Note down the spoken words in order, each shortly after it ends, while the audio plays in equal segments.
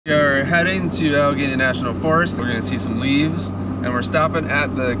are heading to Allegheny National Forest. We're going to see some leaves, and we're stopping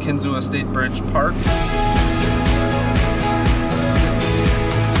at the Kinzua State Bridge Park.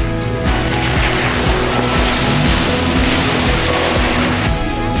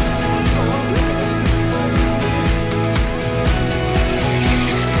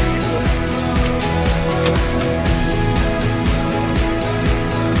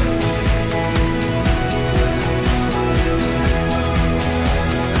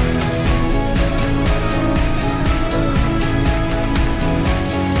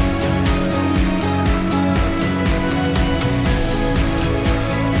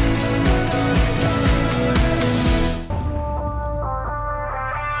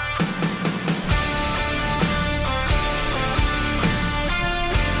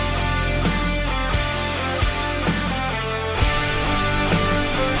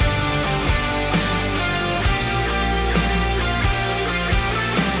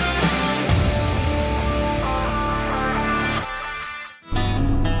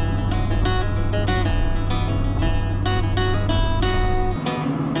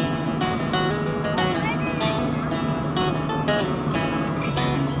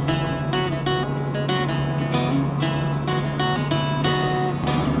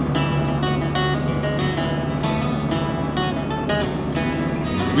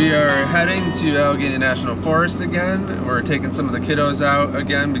 We are heading to Allegheny National Forest again. We're taking some of the kiddos out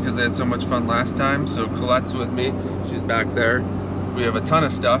again because they had so much fun last time. So Colette's with me, she's back there. We have a ton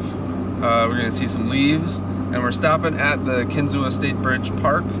of stuff. We're gonna see some leaves, and we're stopping at the Kinzua State Bridge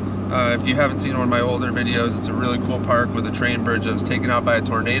Park. If you haven't seen one of my older videos, it's a really cool park with a train bridge that was taken out by a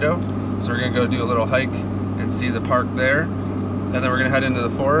tornado. So we're gonna go do a little hike and see the park there. And then we're gonna head into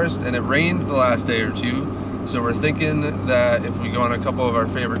the forest, and it rained the last day or two. So we're thinking that if we go on a couple of our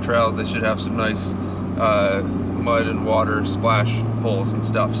favorite trails, they should have some nice mud and water splash holes and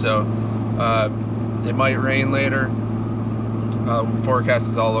stuff. So it might rain later. Forecast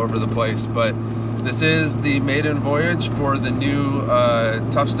is all over the place, but this is the maiden voyage for the new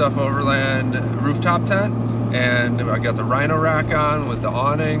Tough Stuff Overland rooftop tent. And I got the Rhino rack on with the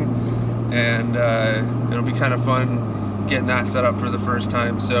awning, and it'll be kind of fun getting that set up for the first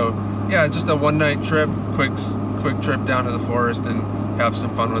time. So yeah, just a one-night trip, quick trip down to the forest and have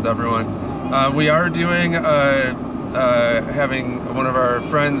some fun with everyone. We are doing having one of our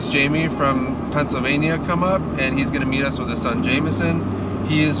friends, Jamie from Pennsylvania, come up, and he's going to meet us with his son Jameson.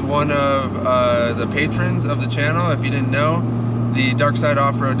 He is one of the patrons of the channel. If you didn't know, the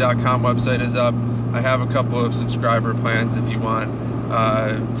darksideoffroad.com website is up. I have a couple of subscriber plans if you want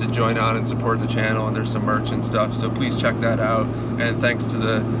to join on and support the channel, and there's some merch and stuff, so please check that out. And thanks to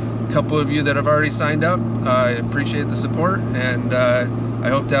the couple of you that have already signed up. I appreciate the support, and I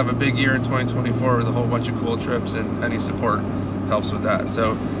hope to have a big year in 2024 with a whole bunch of cool trips, and any support helps with that.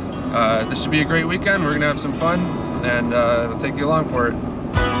 So this should be a great weekend. We're gonna have some fun, and I'll take you along for it.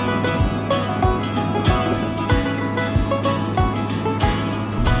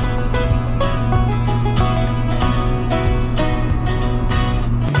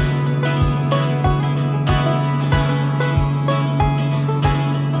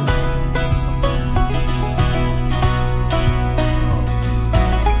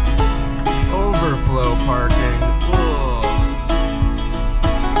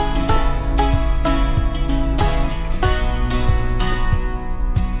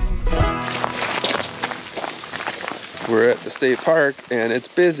 We're at the state park, and it's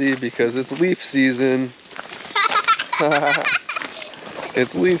busy because it's leaf season.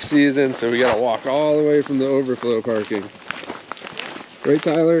 It's leaf season, so we gotta walk all the way from the overflow parking. Right,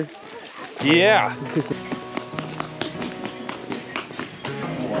 Tyler? Yeah.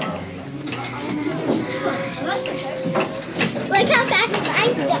 Look how fast the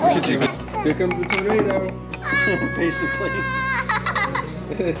ice going. Here comes the tornado. Basically.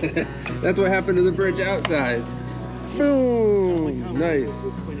 That's what happened to the bridge outside. Boom! Nice.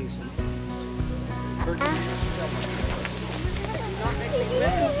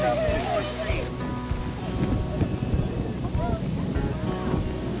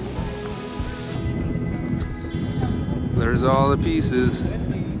 There's all the pieces. That's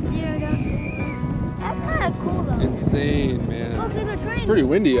kind of cool though. Insane, man. Look, there's a train. It's pretty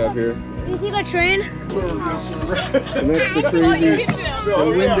windy up here. You see that train? And that's the crazy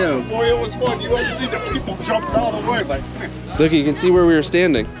window. Boy, it was fun. You don't see the people jumping out of the way. Look, you can see where we were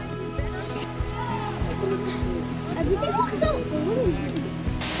standing. Everything looks so blue.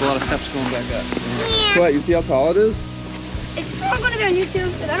 A lot of steps going back up. Yeah. What, you see how tall it is? Is this one going to be on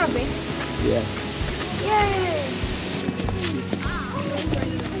YouTube? Because I don't think. Yeah. Yay.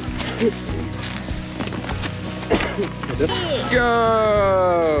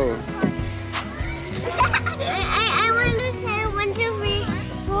 Go!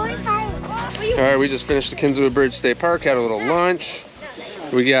 All right, we just finished the Kinzua Bridge State Park, had a little lunch.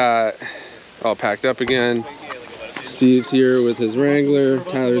 We got all packed up again. Steve's here with his Wrangler.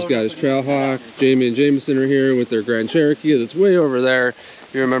 Tyler's got his Trailhawk. Jamie and Jameson are here with their Grand Cherokee that's way over there.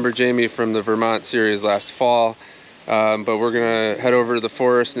 You remember Jamie from the Vermont series last fall. But we're gonna head over to the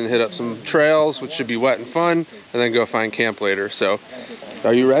forest and hit up some trails, which should be wet and fun, and then go find camp later. So,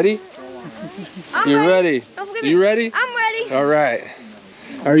 are you ready? You ready? You ready? I'm ready. All right.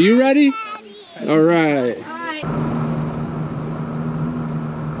 Are you ready? All right.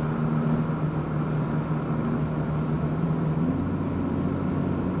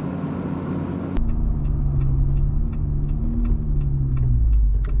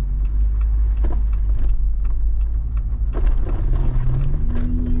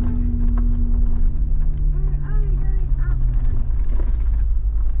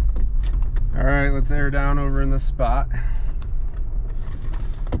 All right, let's air down over in this spot.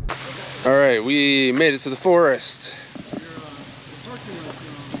 All right, we made it to the forest.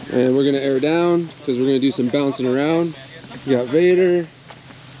 And we're gonna air down because we're gonna do some bouncing around. We got Vader,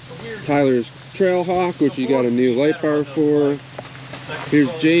 Tyler's Trailhawk, which you got a new light bar for.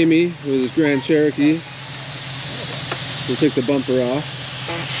 Here's Jamie with his Grand Cherokee. We'll take the bumper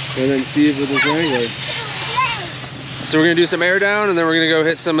off. And then Steve with his Wrangler. So we're gonna do some air down and then we're gonna go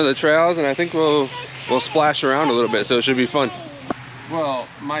hit some of the trails, and I think we'll splash around a little bit, so it should be fun. Well,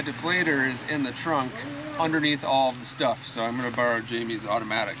 my deflator is in the trunk underneath all of the stuff, so I'm gonna borrow Jamie's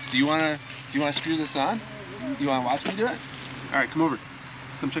automatics. Do you wanna screw this on? You wanna watch me do it? All right, come over.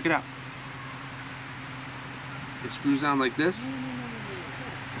 Come check it out. It screws down like this.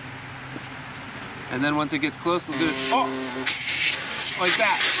 And then once it gets close, we'll do it, oh, like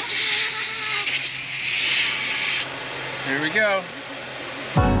that. Here we go.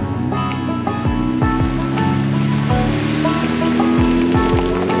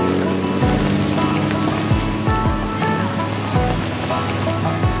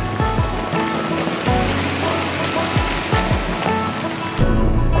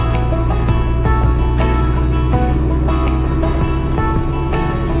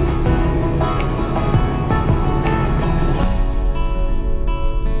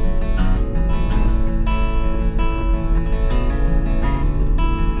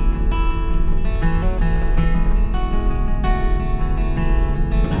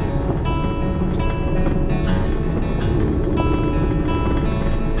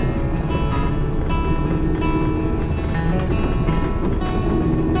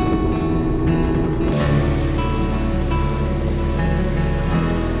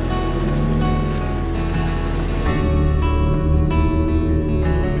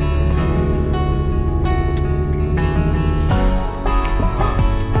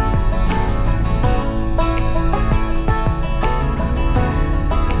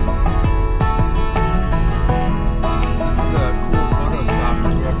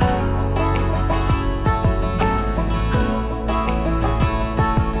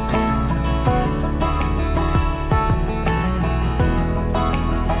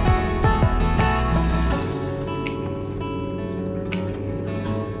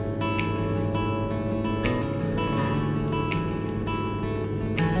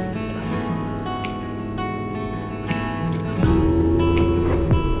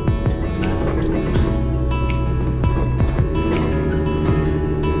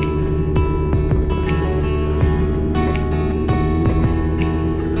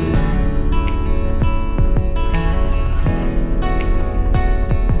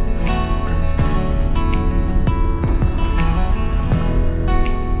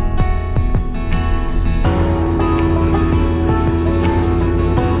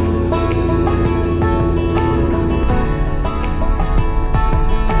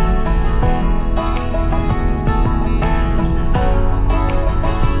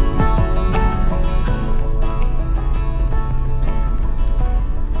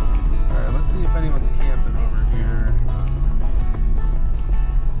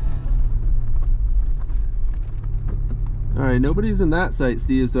 Alright, nobody's in that site,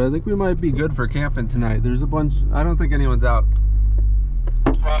 Steve, so I think we might be good for camping tonight. There's a bunch, I don't think anyone's out.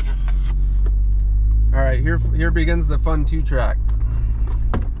 Roger. Alright, here begins the fun 2-track.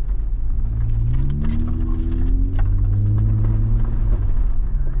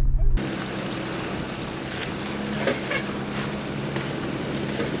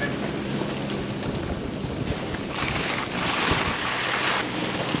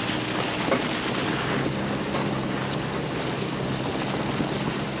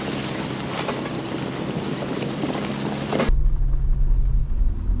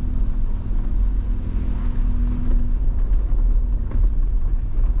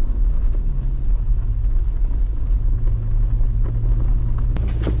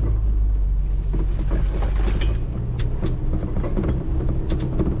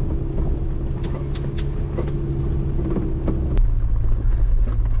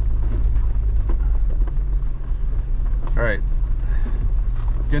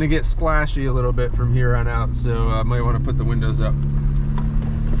 gonna get splashy a little bit from here on out, so I might want to put the windows up.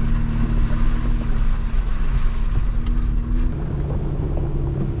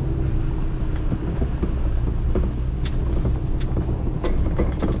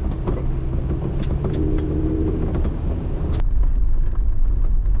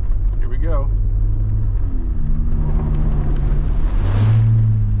 Here we go.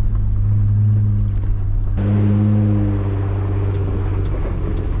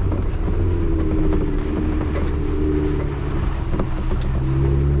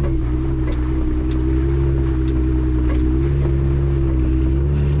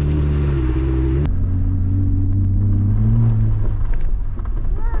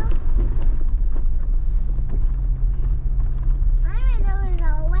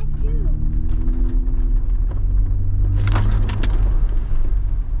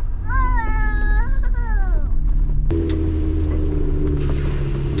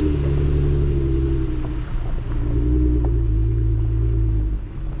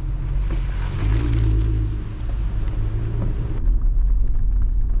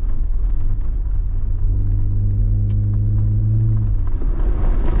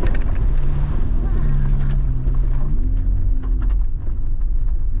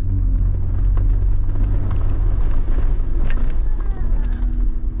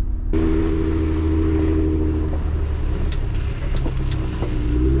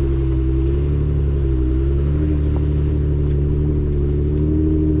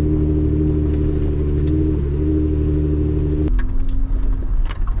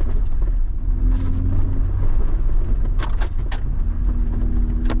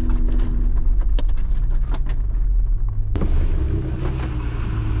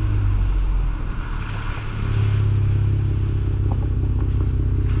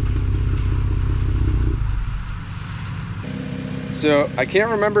 So I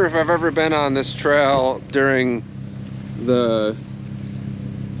can't remember if I've ever been on this trail during the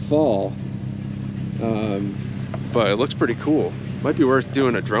fall, but it looks pretty cool. Might be worth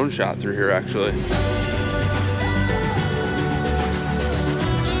doing a drone shot through here actually.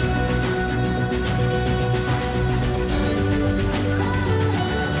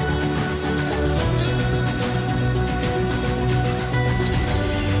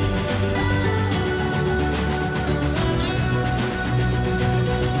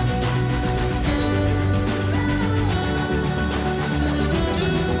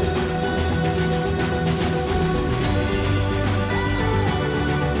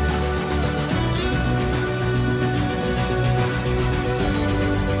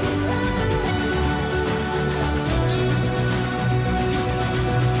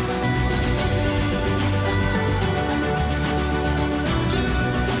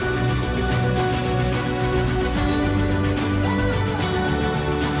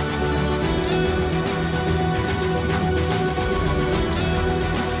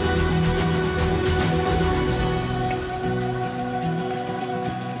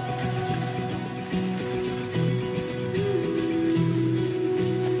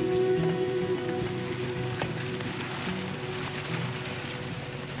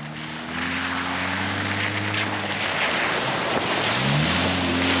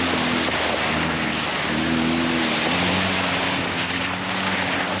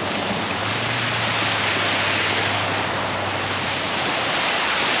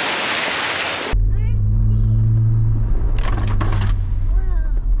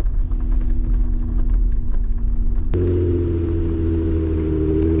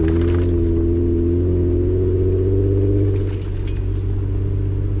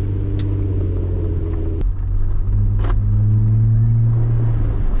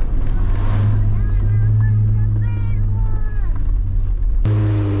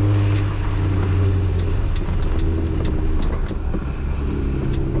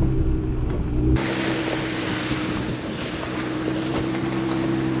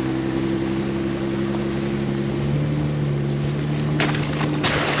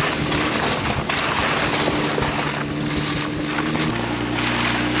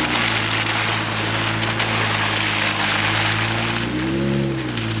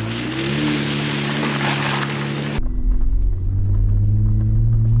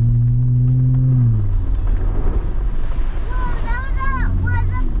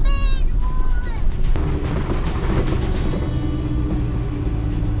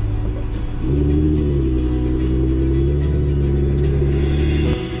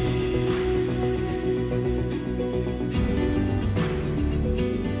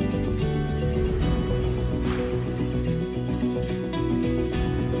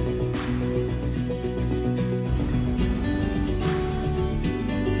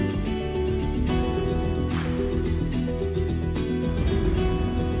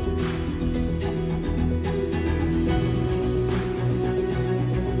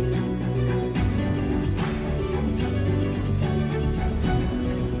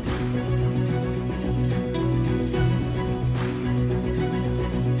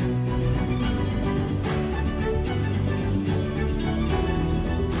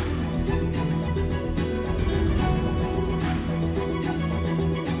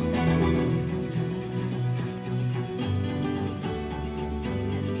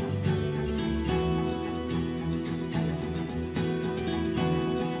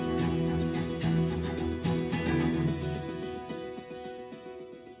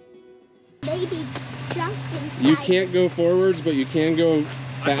 baby jump inside. You can't go forwards, but you can go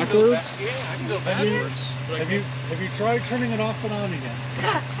backwards. Yeah, I can go backwards. Have you tried turning it off and on again?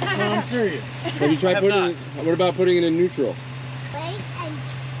 No, I'm serious. Have you tried putting it? What about putting it in neutral? Wait, and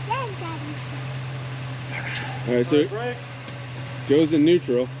then Daddy. All right, so it Right. goes in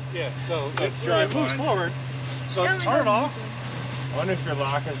neutral. Yeah, so it's it drive moves on. forward. So turn it off. I wonder if your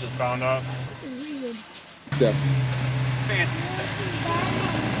lock is just bound up. Step. Fancy stuff.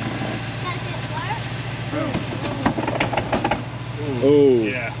 Does it work? Oh.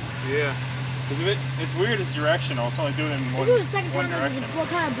 Yeah. Yeah. Because it's weird, it's directional. It's only doing it in This was the second time that it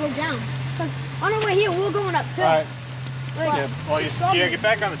kind of broke down. Because on our way here, we're going uphill. Alright. Like, Yeah, well, yeah, get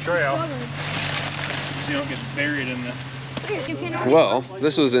back on the trail. struggling. So you don't get buried in the... Well,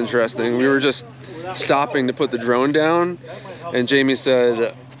 this was interesting. We were just stopping to put the drone down, and Jamie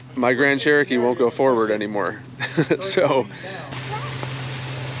said, "My Grand Cherokee won't go forward anymore." So,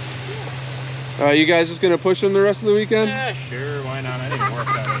 you guys just gonna push them the rest of the weekend? Yeah, sure, why not? I didn't work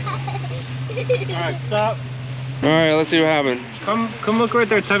that way. Alright, stop. All right, let's see what happened. Come look right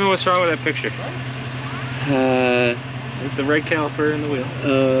there. Tell me what's wrong with that picture. The right caliper in the wheel.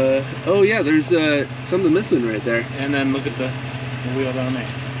 Oh yeah, there's something missing right there. And then look at the wheel down there.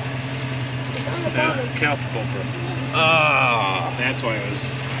 Caliper bolt broke. Ah, that's why I was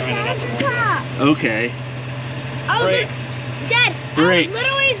trying it up to more. Okay. Brakes. Dead. Brakes.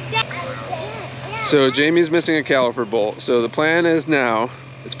 Literally dead. So Jamie's missing a caliper bolt. So the plan is now,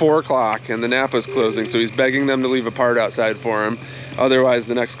 it's 4 o'clock and the Napa's closing, so he's begging them to leave a part outside for him. Otherwise,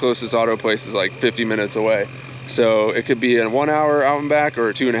 the next closest auto place is like 50 minutes away. So it could be a 1 hour out and back or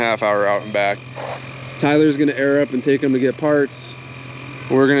a 2.5 hour out and back. Tyler's gonna air up and take them to get parts.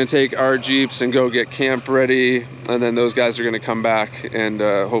 We're gonna take our Jeeps and go get camp ready, and then those guys are gonna come back and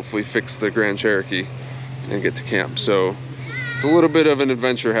hopefully fix the Grand Cherokee and get to camp. So it's a little bit of an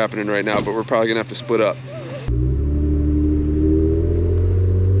adventure happening right now, but we're probably gonna have to split up.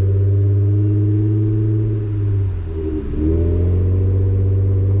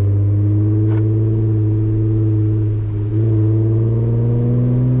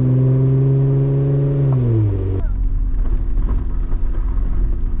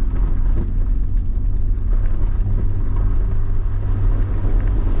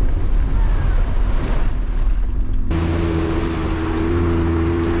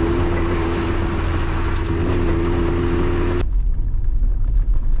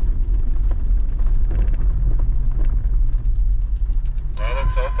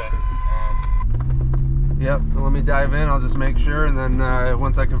 Yep, let me dive in, I'll just make sure, and then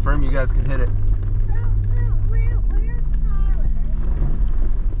once I confirm, you guys can hit it. Where's Tyler?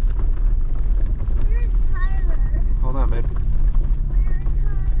 Where's Tyler? Hold on, babe. Where's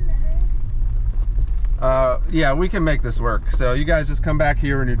Tyler? Yeah, we can make this work. So you guys just come back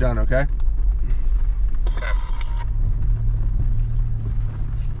here when you're done, okay?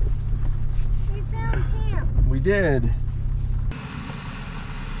 We found him. We did.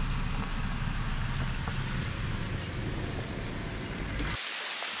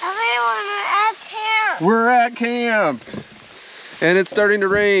 Everyone, we're at camp. We're at camp, and it's starting to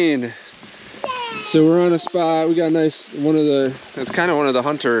rain. So we're on a spot. We got a nice it's kind of one of the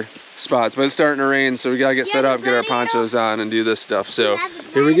hunter spots, but it's starting to rain, so we gotta get set up, get our ponchos on, and do this stuff. So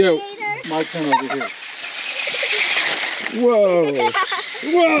here we go. My turn over here. Whoa!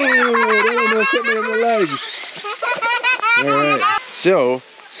 Whoa! That almost hit me in the legs. All right. So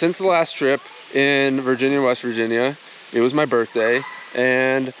since the last trip in Virginia, West Virginia, it was my birthday,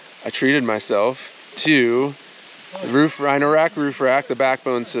 and I treated myself to the Rhino Rack roof rack, the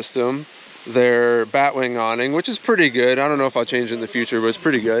backbone system, their batwing awning, which is pretty good. I don't know if I'll change it in the future, but it's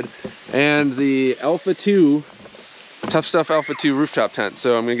pretty good. And the Alpha 2, Tough Stuff Alpha 2 rooftop tent.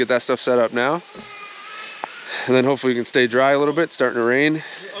 So I'm gonna get that stuff set up now. And then hopefully we can stay dry a little bit, starting to rain,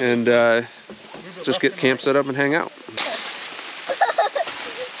 and just get camp set up and hang out.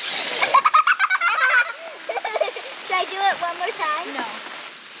 Should I do it one more time? No.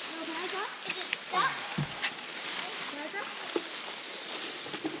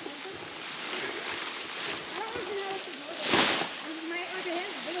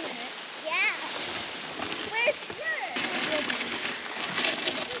 Yeah. Where's yours?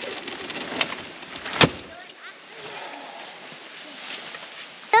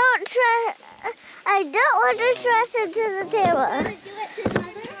 Don't try. I don't want to stress it to the table. Do it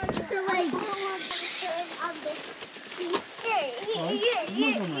together. So like on this. Here,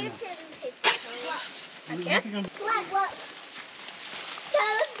 you can take it. What?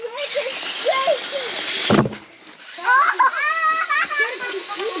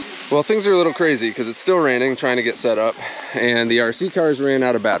 Well, things are a little crazy because it's still raining, trying to get set up. and the RC cars ran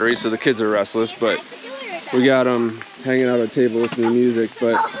out of batteries, so the kids are restless, but we got them hanging out at a table listening to music.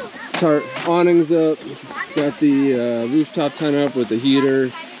 But awnings up, got the rooftop tent up with the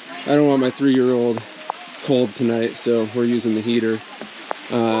heater. I don't want my 3-year-old cold tonight, so we're using the heater.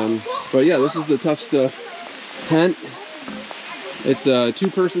 But yeah, this is the Tough Stuff tent. It's a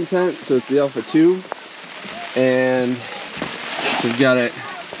 2-person tent, so it's the Alpha 2, and we've got it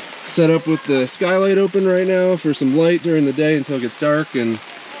set up with the skylight open right now for some light during the day until it gets dark, and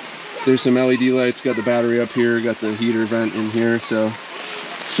there's some LED lights. Got the battery up here, got the heater vent in here, so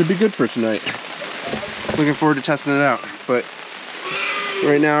should be good for tonight. Looking forward to testing it out. But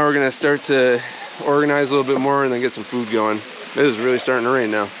right now we're gonna start to organize a little bit more and then get some food going. It is really starting to rain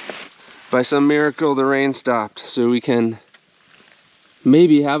now. By some miracle, the rain stopped, so we can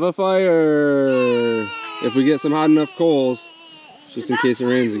maybe have a fire if we get some hot enough coals, just in case it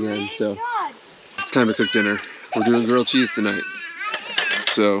rains again. So it's time to cook dinner. We're doing grilled cheese tonight,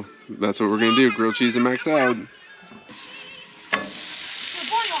 so that's what we're gonna do: grilled cheese and mac salad.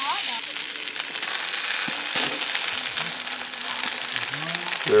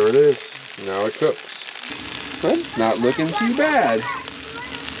 There it is. Now it cooks. But it's not looking too bad.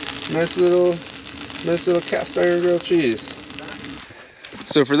 Nice little cast iron grilled cheese.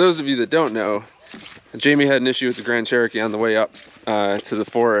 So for those of you that don't know, Jamie had an issue with the Grand Cherokee on the way up to the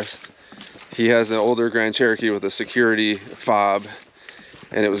forest. He has an older Grand Cherokee with a security fob,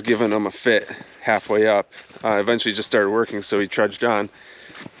 and it was giving him a fit halfway up. Eventually just started working, so he trudged on.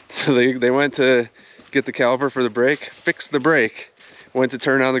 So they went to get the caliper for the brake, fixed the brake, went to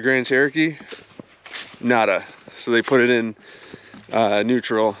turn on the Grand Cherokee, nada. So they put it in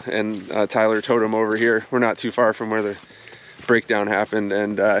neutral, and Tyler towed him over here. We're not too far from where the breakdown happened,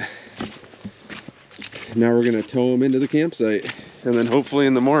 and now we're gonna tow him into the campsite, and then hopefully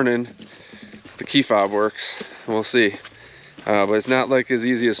in the morning the key fob works. We'll see. But it's not like as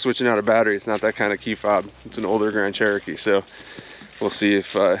easy as switching out a battery. It's not that kind of key fob. It's an older Grand Cherokee, so we'll see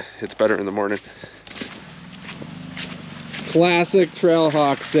if it's better in the morning. Classic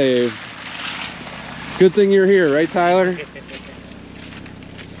Trailhawk save. Good thing you're here, right, Tyler?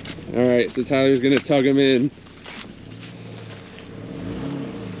 All right, so Tyler's gonna tug him in.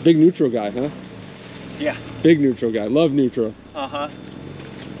 Big neutral guy, huh? Yeah. Big neutral guy. Love neutral. Uh-huh.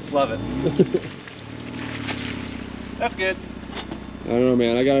 Love it. That's good. I don't know,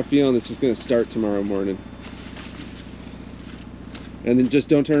 man. I got a feeling it's just gonna start tomorrow morning. And then just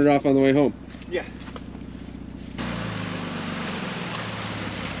don't turn it off on the way home. Yeah.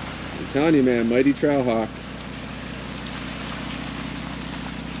 I'm telling you, man, mighty Trailhawk.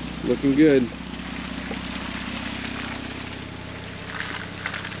 Looking good.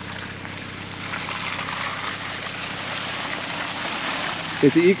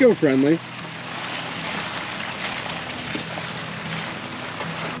 It's eco-friendly.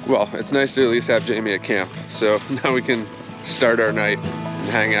 Well, it's nice to at least have Jamie at camp. So now we can start our night and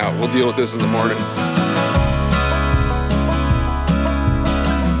hang out. We'll deal with this in the morning.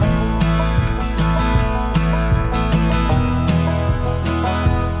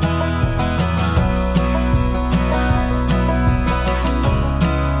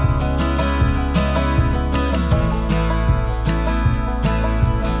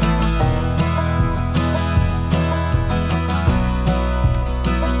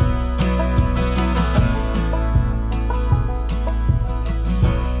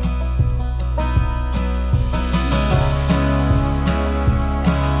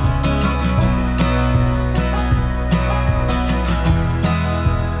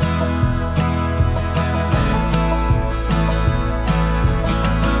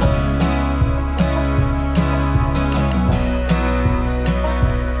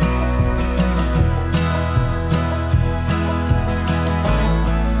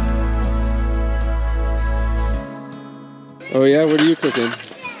 Oh yeah, what are you cooking?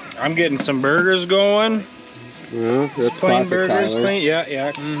 I'm getting some burgers going. Well, that's Plain classic burgers, Tyler. plain,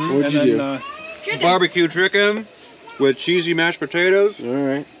 yeah. Mm-hmm. What'd you do? Barbecue chicken with cheesy mashed potatoes. All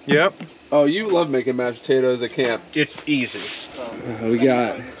right. Yep. Oh, you love making mashed potatoes at camp. It's easy. We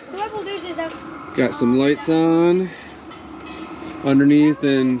got some lights on underneath,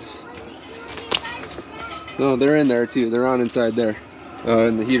 and no, they're in there too. They're on inside there,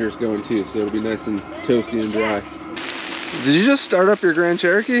 and the heater's going too, so it'll be nice and toasty and dry. Did you just start up your Grand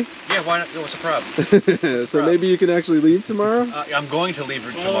Cherokee? Yeah, why not? What's the problem? So maybe you can actually leave tomorrow? I'm going to leave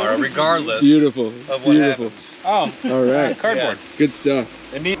tomorrow, regardless Beautiful. of what happens. Oh, all right. Cardboard. Good stuff.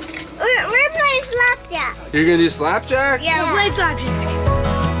 We're playing slapjack. You're gonna do slapjack? Yeah, we're playing slapjack.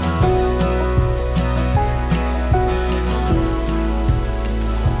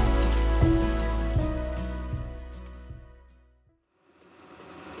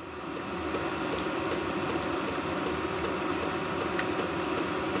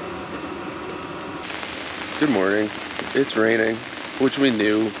 Good morning. It's raining, which we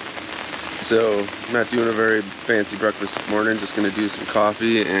knew. So I'm not doing a very fancy breakfast this morning, just gonna do some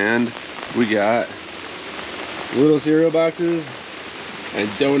coffee, and we got little cereal boxes and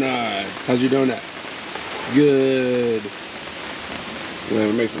donuts. How's your donut? Good. We're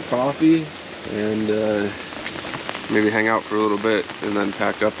gonna make some coffee and maybe hang out for a little bit and then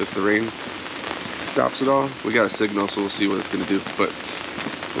pack up if the rain stops at all. We got a signal, so we'll see what it's gonna do. But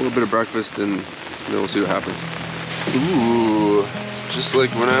a little bit of breakfast and then we'll see what happens. Ooh, just like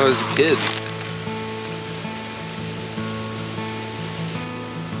when I was a kid.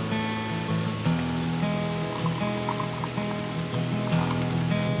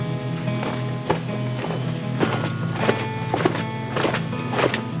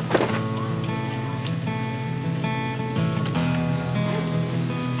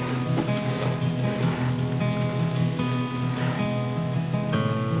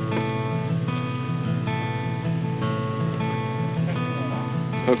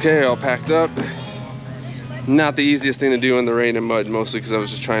 Okay, all packed up. Not the easiest thing to do in the rain and mud, mostly because I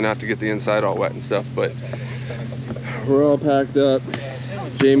was just trying not to get the inside all wet and stuff, but we're all packed up.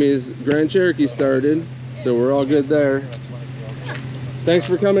 Jamie's Grand Cherokee started, so we're all good there. Thanks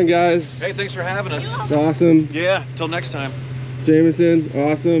for coming, guys. Hey, thanks for having us. It's awesome. Yeah, till next time. Jameson,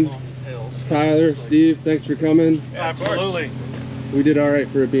 awesome. Tyler, Steve, thanks for coming. Yeah, absolutely. We did all right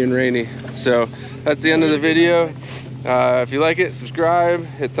for it being rainy. So that's the end of the video. If you like it, subscribe,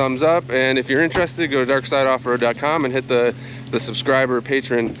 hit thumbs up, and if you're interested, go to darksideoffroad.com and hit the subscriber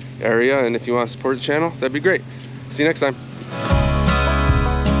patron area, and if you want to support the channel, that'd be great. See you next time.